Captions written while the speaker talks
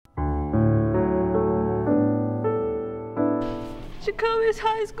Jacoby's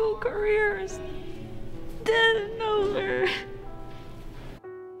high school career is dead and over.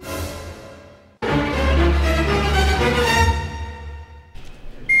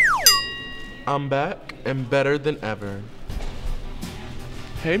 I'm back and better than ever.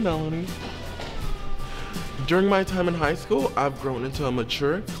 Hey, Melanie. During my time in high school, I've grown into a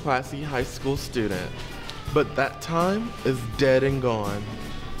mature, classy high school student. But that time is dead and gone.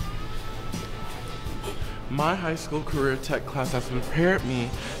 My high school career tech class has prepared me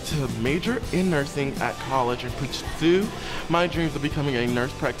to major in nursing at college and pursue my dreams of becoming a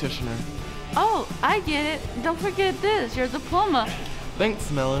nurse practitioner. Oh, I get it. Don't forget this, your diploma. Thanks,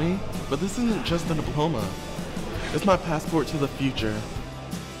 Melanie, but this isn't just a diploma. It's my passport to the future.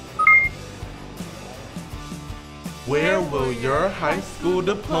 Where will your high school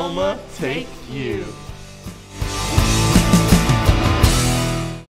diploma take you?